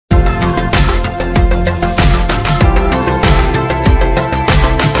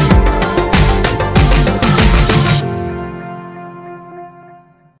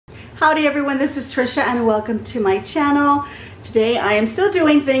Howdy everyone, this is Trisha and welcome to my channel. Today I am still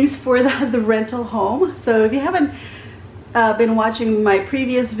doing things for the rental home. So if you haven't been watching my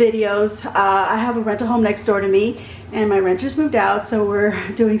previous videos, I have a rental home next door to me and my renters moved out, so we're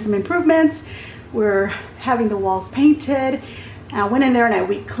doing some improvements. We're having the walls painted. I went in there and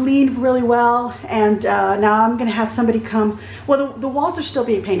we cleaned really well, and now I'm gonna have somebody come. Well, the walls are still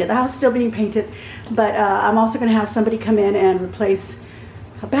being painted, the house is still being painted, but I'm also gonna have somebody come in and replace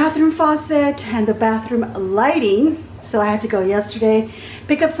a bathroom faucet and the bathroom lighting. So I had to go yesterday,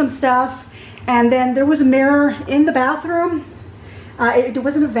 pick up some stuff, and then there was a mirror in the bathroom. It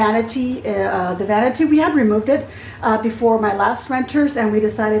wasn't a vanity. The vanity, we had removed it before my last renters, and we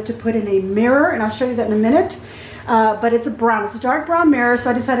decided to put in a mirror, and I'll show you that in a minute. But it's a dark brown mirror,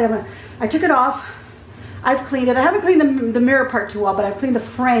 so I decided I took it off. I've cleaned it. I haven't cleaned the mirror part too well, but I've cleaned the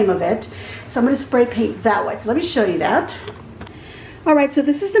frame of it. So I'm going to spray paint that way. So let me show you that. Alright, so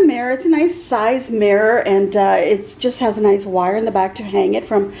this is the mirror. It's a nice size mirror, and it just has a nice wire in the back to hang it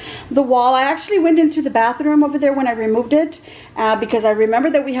from the wall. I actually went into the bathroom over there when I removed it because I remember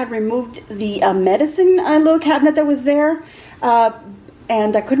that we had removed the medicine little cabinet that was there,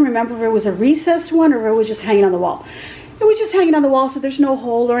 and I couldn't remember if it was a recessed one or if it was just hanging on the wall. It was just hanging on the wall, so there's no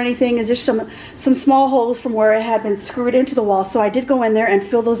hole or anything. It's just some small holes from where it had been screwed into the wall. So I did go in there and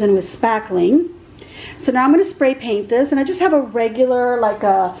fill those in with spackling. So now I'm going to spray paint this, and I just have a regular, like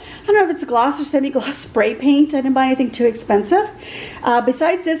I don't know if it's a gloss or semi-gloss spray paint. I didn't buy anything too expensive.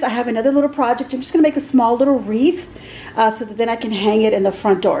 Besides this, I have another little project. I'm just going to make a small little wreath so that then I can hang it in the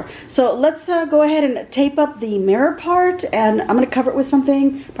front door. So let's go ahead and tape up the mirror part, and I'm going to cover it with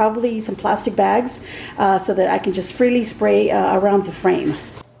something, probably some plastic bags, so that I can just freely spray around the frame.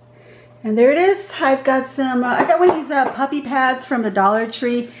 And there it is. I've got some, I got one of these puppy pads from the Dollar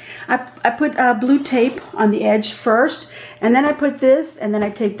Tree. I put blue tape on the edge first, and then I put this, and then I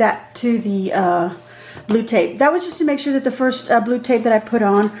taped that to the blue tape. That was just to make sure that the first blue tape that I put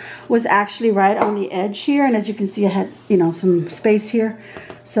on was actually right on the edge here. And as you can see, I had, some space here.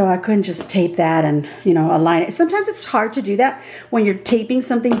 So I couldn't just tape that and, align it. Sometimes it's hard to do that when you're taping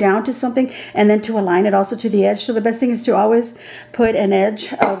something down to something and then to align it also to the edge. So the best thing is to always put an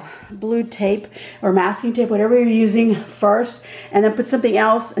edge of blue tape or masking tape, whatever you're using, first, and then put something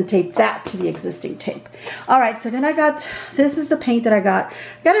else and tape that to the existing tape. All right, so then this is the paint that I got.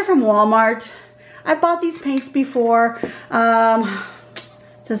 I got it from Walmart. I bought these paints before. It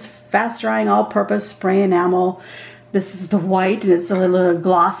says fast drying all-purpose spray enamel. This is the white, and it's a little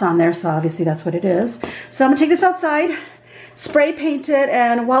gloss on there, so obviously that's what it is. So I'm gonna take this outside, spray paint it,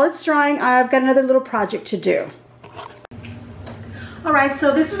 and while it's drying, I've got another little project to do. All right,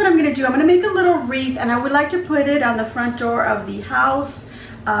 so this is what I'm gonna do. I'm gonna make a little wreath, and I would like to put it on the front door of the house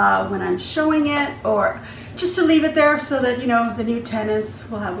when I'm showing it, or just to leave it there so that, the new tenants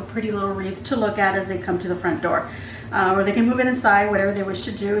will have a pretty little wreath to look at as they come to the front door. Or they can move it inside, whatever they wish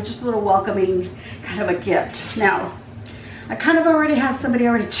to do. It's just a little welcoming kind of a gift. Now, I kind of already have somebody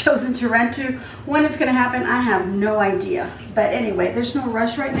already chosen to rent to. When it's gonna happen, I have no idea. But anyway, there's no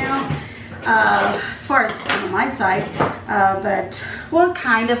rush right now. As far as on my side, well,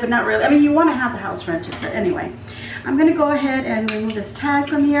 kind of, but not really. I mean, you want to have the house rented, but anyway. I'm going to go ahead and remove this tag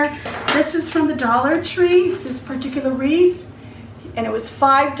from here. This is from the Dollar Tree, this particular wreath, and it was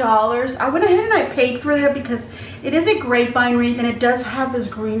 $5. I went ahead and I paid for it because it is a grapevine wreath, and it does have this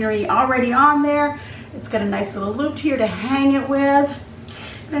greenery already on there. It's got a nice little loop here to hang it with.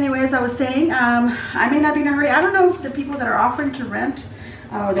 But anyway, as I was saying, I may not be in a hurry. I don't know if the people that are offering to rent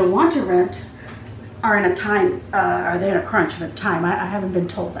or they want to rent are in a time, are they in a crunch of a time? I haven't been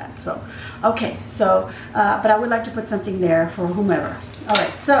told that. So, okay, so, but I would like to put something there for whomever. All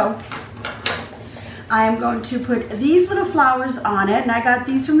right, so I am going to put these little flowers on it, and I got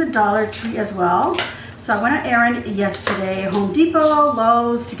these from the Dollar Tree as well. So I went on errand yesterday, Home Depot,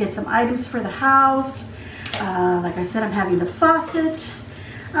 Lowe's, to get some items for the house. Like I said, I'm having the faucet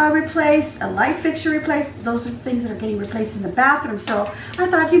replaced, a light fixture replaced. Those are things that are getting replaced in the bathroom. So I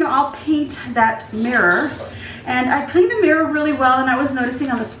thought, I'll paint that mirror. And I cleaned the mirror really well, and I was noticing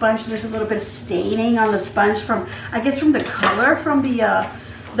on the sponge there's a little bit of staining on the sponge from, I guess, from the color from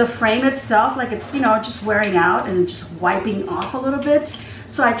the frame itself. Like it's, just wearing out and just wiping off a little bit.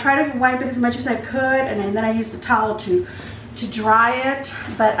 So I tried to wipe it as much as I could, and then I used a towel to dry it.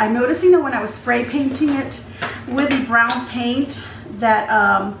 But I'm noticing that when I was spray painting it with the brown paint,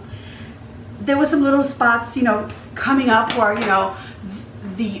 that there was some little spots, coming up where,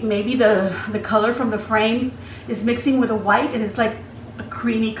 maybe the color from the frame is mixing with the white, and it's like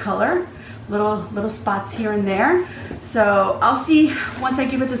creamy color, little spots here and there. So I'll see once I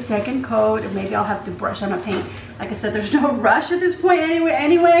give it the second coat, and maybe I'll have to brush on my paint. Like I said, there's no rush at this point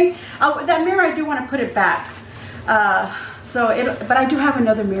anyway. That mirror, I do want to put it back. But I do have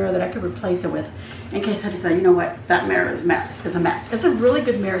another mirror that I could replace it with in case I decide, you know what, that mirror is a mess. It's a really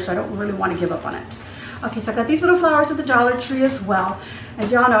good mirror, so I don't really want to give up on it. Okay, so I got these little flowers at the Dollar Tree as well.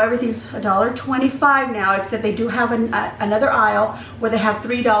 As y'all know, everything's $1.25 now, except they do have another aisle where they have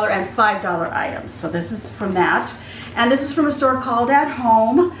 $3 and $5 items. So this is from that. And this is from a store called At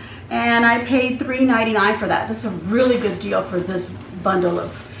Home, and I paid $3.99 for that. This is a really good deal for this bundle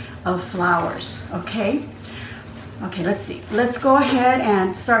of flowers, okay? Okay, let's see. Let's go ahead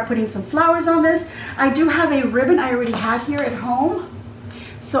and start putting some flowers on this. I do have a ribbon I already had here at home.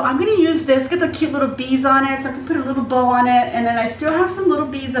 So I'm going to use this, get the cute little bees on it so I can put a little bow on it. And then I still have some little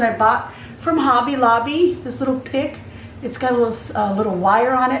bees that I bought from Hobby Lobby, this little pick. It's got a little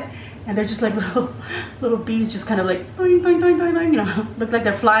wire on it, and they're just like little bees, just kind of like boing, boing, boing, boing, boing, you know, look like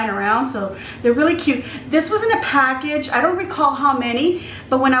they're flying around. So they're really cute. This was in a package. I don't recall how many,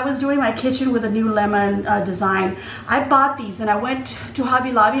 but when I was doing my kitchen with a new lemon design, I bought these, and I went to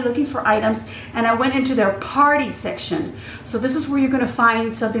Hobby Lobby looking for items, and I went into their party section. So this is where you're going to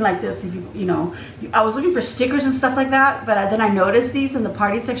find something like this. If you know, I was looking for stickers and stuff like that, but then I noticed these in the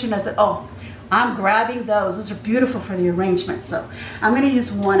party section. I said, oh, I'm grabbing those. Those are beautiful for the arrangement. So I'm going to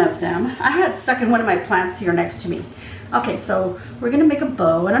use one of them. I had stuck in one of my plants here next to me. Okay, so we're going to make a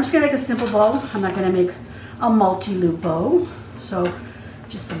bow, and I'm just going to make a simple bow. I'm not going to make a multi-loop bow. So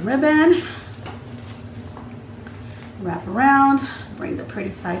just some ribbon, wrap around, bring the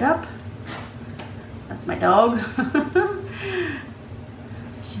pretty side up. That's my dog.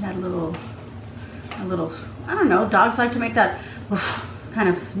 She had a little, I don't know, dogs like to make that oof, kind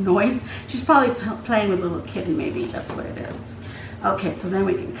of noise. She's probably playing with a little kitten, maybe. That's what it is. Okay, so then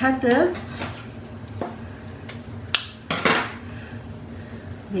we can cut this.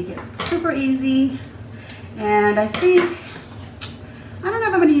 Make it super easy. And I think, I don't know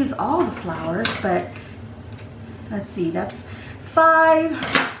if I'm going to use all the flowers, but let's see, that's 5,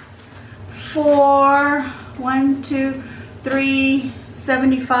 4, 1, 2, 3,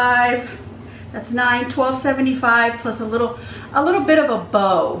 75. That's 9, 12.75 plus a little bit of a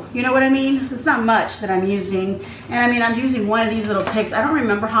bow. You know what I mean? It's not much that I'm using. And I mean, I'm using one of these little picks. I don't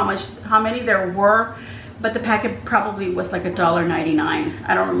remember how many there were, but the packet probably was like $1.99.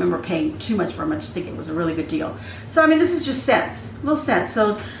 I don't remember paying too much for them. I just think it was a really good deal. So I mean, this is just cents, little cents.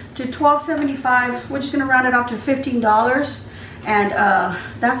 So to $12.75, we're just gonna round it off to $15. And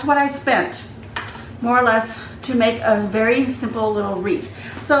that's what I spent, more or less, to make a very simple little wreath.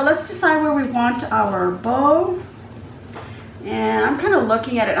 So let's decide where we want our bow. And I'm kind of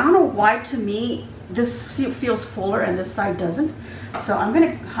looking at it. I don't know why, to me, this feels fuller and this side doesn't. So I'm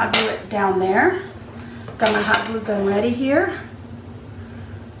going to hot glue it down there. Got my hot glue gun ready here.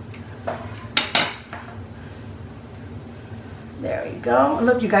 There we go.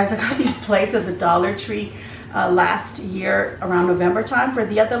 Look, you guys, I got these plates at the Dollar Tree last year around November time for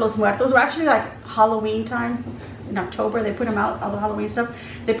Dia de los Muertos. Or actually like Halloween time in October. They put them out, all the Halloween stuff.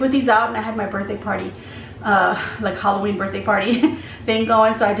 They put these out, and I had my birthday party, like Halloween birthday party thing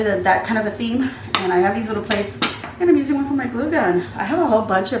going. So I did that kind of a theme, and I have these little plates, and I'm using one for my glue gun. I have a whole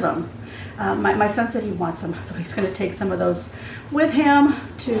bunch of them. My son said he wants them, so he's going to take some of those with him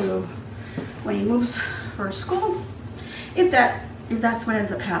to when he moves for school. If that's what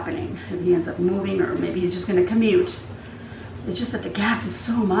ends up happening, if he ends up moving, or maybe he's just going to commute. It's just that the gas is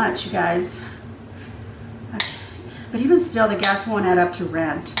so much, you guys. But even still, the gas won't add up to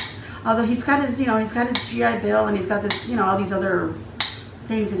rent. Although he's got his, he's got his GI Bill, and he's got this, all these other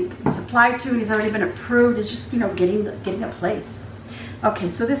things that he's applied to, and he's already been approved. It's just, getting a place. Okay,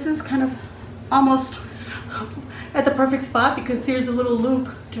 so this is kind of almost at the perfect spot, because here's a little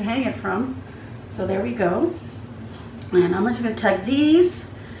loop to hang it from. So there we go. And I'm just going to tug these.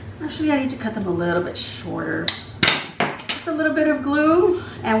 Actually, I need to cut them a little bit shorter. Just a little bit of glue,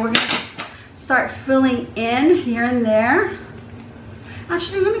 and we're going to start filling in here and there.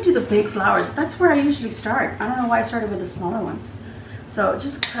 Actually, let me do the big flowers. That's where I usually start. I don't know why I started with the smaller ones. So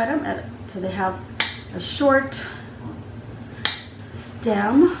just cut them so they have a short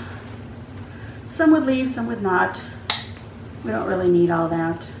stem. Some with leaves, some with not. We don't really need all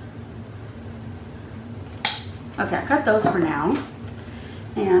that. Okay, I cut those for now,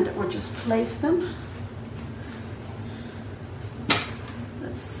 and we'll just place them.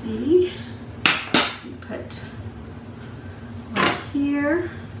 Let's see. Put right here.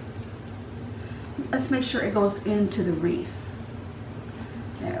 Let's make sure it goes into the wreath.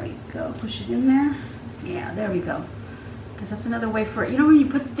 There we go. Push it in there. Yeah, there we go. because that's another way for, you know, when you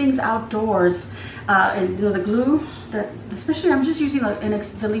put things outdoors, and you know, the glue, that especially I'm just using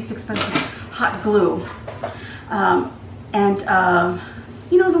the least expensive hot glue,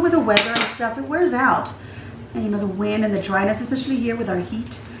 you know, with the weather and stuff, it wears out, and you know, the wind and the dryness, especially here with our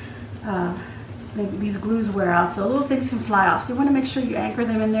heat, these glues wear out, so little things can fly off. So you want to make sure you anchor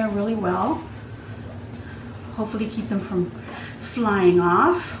them in there really well, hopefully keep them from flying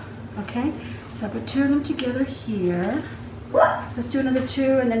off. Okay, so I put 2 of them together here. Let's do another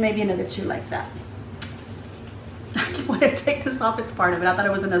 2, and then maybe another 2 like that. I keep wanting to take this off, it's part of it. I thought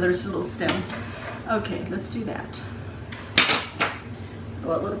it was another little stem. Okay, let's do that.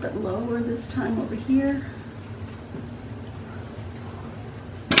 Go a little bit lower this time over here.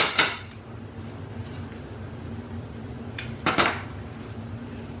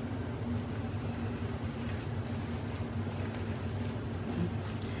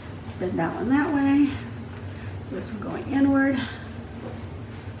 Spin that one that way. So this one going inward.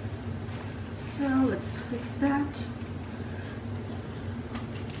 So let's fix that.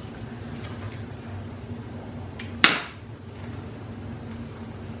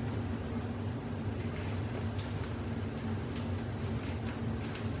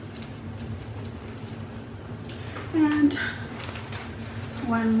 And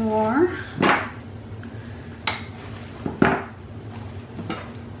one more.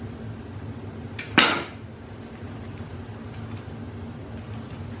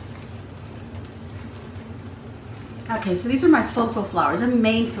 Okay, so these are my focal flowers, a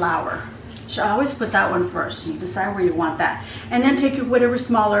main flower. So I always put that one first. You decide where you want that. And then take your whatever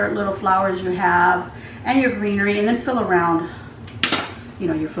smaller little flowers you have and your greenery, and then fill around, you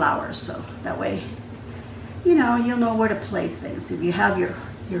know, your flowers. So that way, you know, you'll know where to place things. If you have your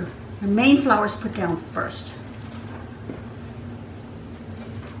main flowers put down first.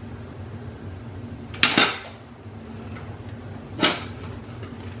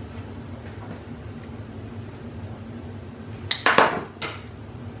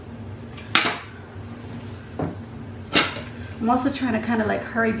 I'm also trying to kind of like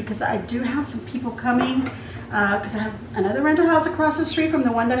hurry because I do have some people coming, because I have another rental house across the street from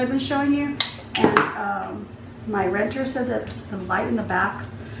the one that I've been showing you, and my renter said that the light in the back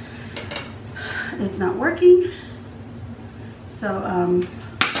is not working. So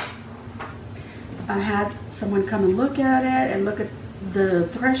I had someone come and look at it and look at the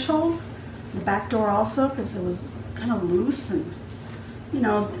threshold, the back door also, because it was kind of loose and, you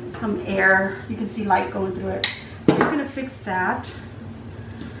know, some air, you can see light going through it. So I'm just gonna fix that.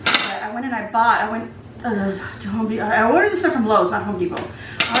 I went and I went to Home Depot. I ordered this stuff from Lowe's, not Home Depot.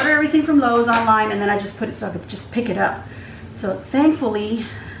 I ordered everything from Lowe's online, and then I just put it so I could just pick it up. So thankfully,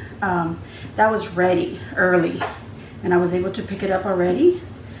 that was ready early, and I was able to pick it up already.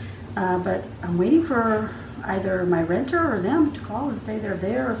 But I'm waiting for either my renter or them to call and say they're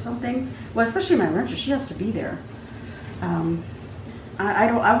there or something. Well, especially my renter, she has to be there.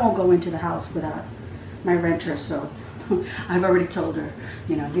 I won't go into the house without my renter, so I've already told her,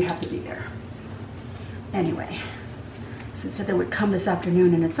 you know, you have to be there. Anyway, so it said they would come this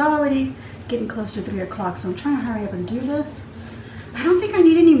afternoon, and it's already getting close to 3 o'clock, so I'm trying to hurry up and do this. I don't think I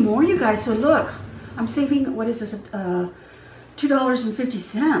need any more, you guys. So look, I'm saving, what is this,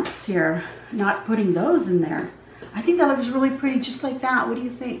 $2.50 here, not putting those in there. I think that looks really pretty just like that. What do you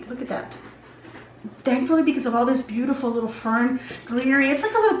think? Look at that. Thankfully, because of all this beautiful little fern greenery, it's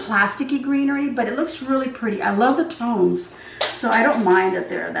like a little plasticky greenery, but it looks really pretty. I love the tones, so I don't mind that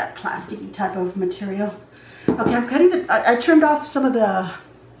they're that plasticky type of material. Okay, I'm cutting I trimmed off some of the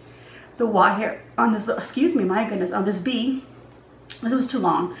wire on this, excuse me, my goodness, on this bee, because it was too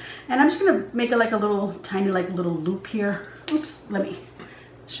long. And I'm just gonna make it like a little tiny, like little loop here. Oops, let me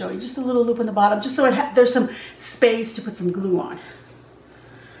show you, just a little loop in the bottom, just so there's some space to put some glue on.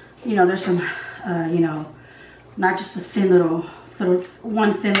 You know, there's some, you know, not just a thin little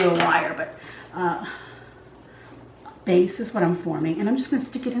one thin little wire, but base is what I'm forming. And I'm just gonna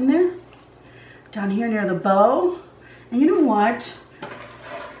stick it in there, down here near the bow. And you know what?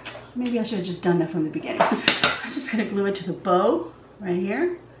 Maybe I should have just done that from the beginning. I'm just gonna glue it to the bow right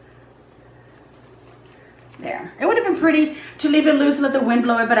here. There. It would have been pretty to leave it loose and let the wind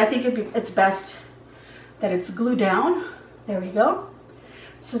blow it, but I think it's best that it's glued down. There we go.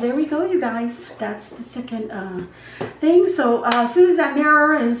 So there we go, you guys. That's the second thing. So as soon as that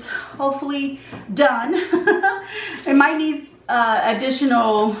mirror is hopefully done, it might need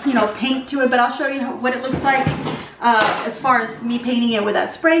additional, you know, paint to it, but I'll show you what it looks like as far as me painting it with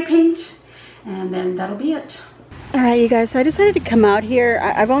that spray paint, and then that'll be it. All right, you guys, so I decided to come out here.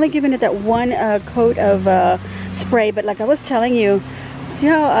 I've only given it that one coat of spray, but like I was telling you, see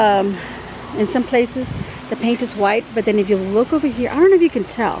how in some places the paint is white, but then if you look over here, I don't know if you can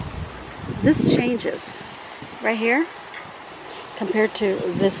tell, this changes right here compared to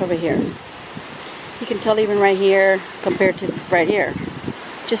this over here. You can tell even right here compared to right here,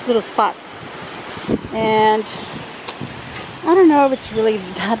 just little spots. And I don't know if it's really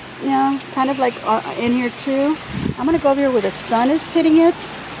that, you know, kind of like in here too. I'm gonna go over here where the sun is hitting it.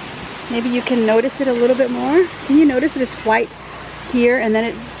 Maybe you can notice it a little bit more. Can you notice that it's white here and then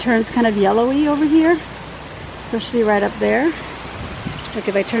it turns kind of yellowy over here, especially right up there? Like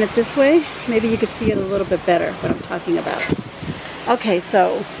if I turn it this way, maybe you could see it a little bit better, what I'm talking about. Okay,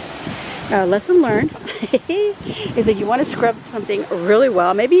 so lesson learned is that you want to scrub something really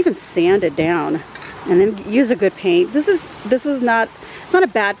well, maybe even sand it down, and then use a good paint. This was not, it's not a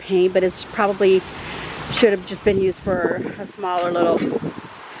bad paint, but it's probably should have just been used for a smaller little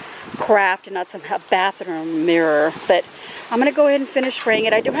craft and not some bathroom mirror. But I'm gonna go ahead and finish spraying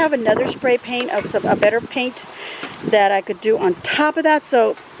it. I do have another spray paint of a better paint that I could do on top of that,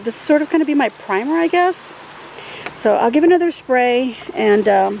 so this is sort of gonna be my primer, I guess. So I'll give another spray, and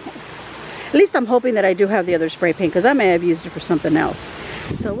at least I'm hoping that I do have the other spray paint, because I may have used it for something else.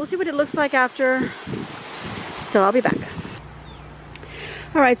 So we'll see what it looks like after. So I'll be back.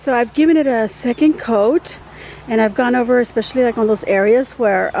 All right, so I've given it a second coat, and I've gone over, especially like on those areas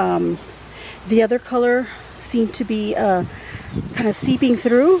where the other color seemed to be kind of seeping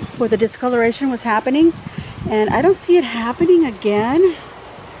through, where the discoloration was happening. And I don't see it happening again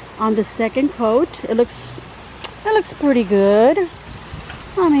on the second coat. It looks pretty good.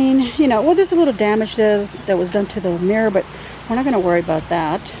 I mean, you know, well, there's a little damage that was done to the mirror, but we're not going to worry about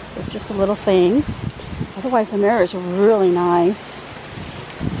that. It's just a little thing. Otherwise, the mirror is really nice.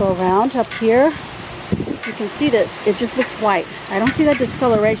 Let's go around up here. You can see that it just looks white. I don't see that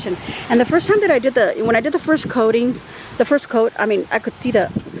discoloration. And the first time that I did when I did the first coat, I mean, I could see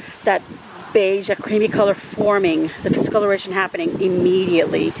that beige, that creamy color forming, the discoloration happening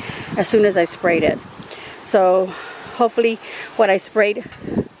immediately as soon as I sprayed it. So hopefully what I sprayed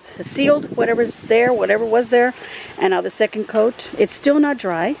sealed whatever was there. And now the second coat, it's still not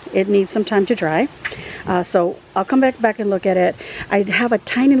dry. It needs some time to dry. So I'll come back and look at it. I have a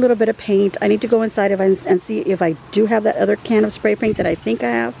tiny little bit of paint. I need to go inside and see if I do have that other can of spray paint that I think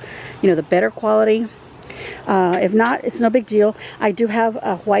I have, you know, the better quality. If not, it's no big deal. I do have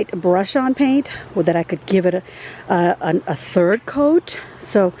a white brush on paint that I could give it a third coat.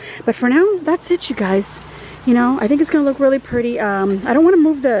 So, but for now, that's it, you guys. You know, I think it's gonna look really pretty. I don't want to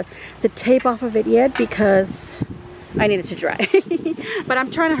move the tape off of it yet because I need it to dry. But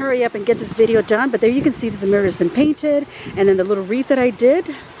I'm trying to hurry up and get this video done. But there you can see that the mirror has been painted, and then the little wreath that I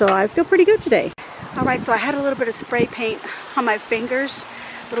did. So I feel pretty good today. All right, so I had a little bit of spray paint on my fingers,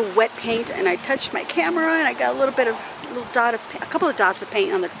 little wet paint, and I touched my camera, and I got a couple of dots of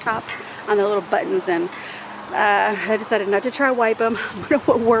paint on the top, on the little buttons, and I decided not to try wipe them. I'm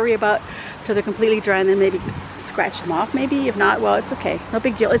gonna worry about till they're completely dry, and then maybe scratch them off. Maybe if not, well, it's okay, no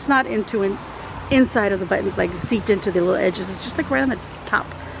big deal. It's not inside of the buttons, like seeped into the little edges. It's just like right on the top,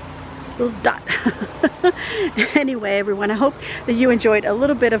 little dot. Anyway, everyone, I hope that you enjoyed a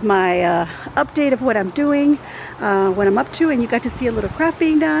little bit of my update of what I'm doing, what I'm up to, and you got to see a little craft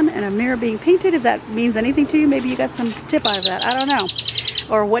being done and a mirror being painted. If that means anything to you, maybe you got some tip out of that, I don't know,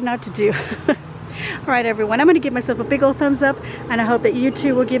 or what not to do. All right, everyone, I'm going to give myself a big old thumbs up, and I hope that you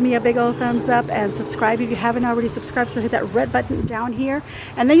too will give me a big old thumbs up, and subscribe if you haven't already subscribed. So hit that red button down here,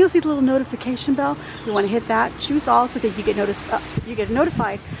 and then you'll see the little notification bell. You want to hit that, choose all, so that you get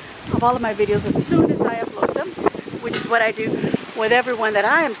notified of all of my videos as soon as I upload them, which is what I do with everyone that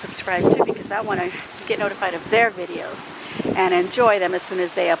I am subscribed to, because I want to get notified of their videos and enjoy them as soon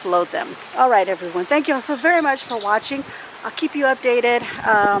as they upload them. All right, everyone, thank you all so very much for watching. I'll keep you updated.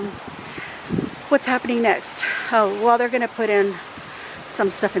 What's happening next? Oh, well, they're going to put in some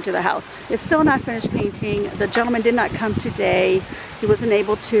stuff into the house. It's still not finished painting. The gentleman did not come today. He wasn't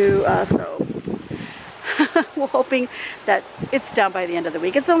able to, so we're hoping that it's done by the end of the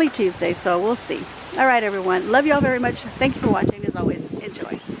week. It's only Tuesday, so we'll see. All right, everyone. Love you all very much. Thank you for watching. As always,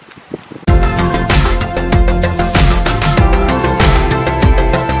 enjoy.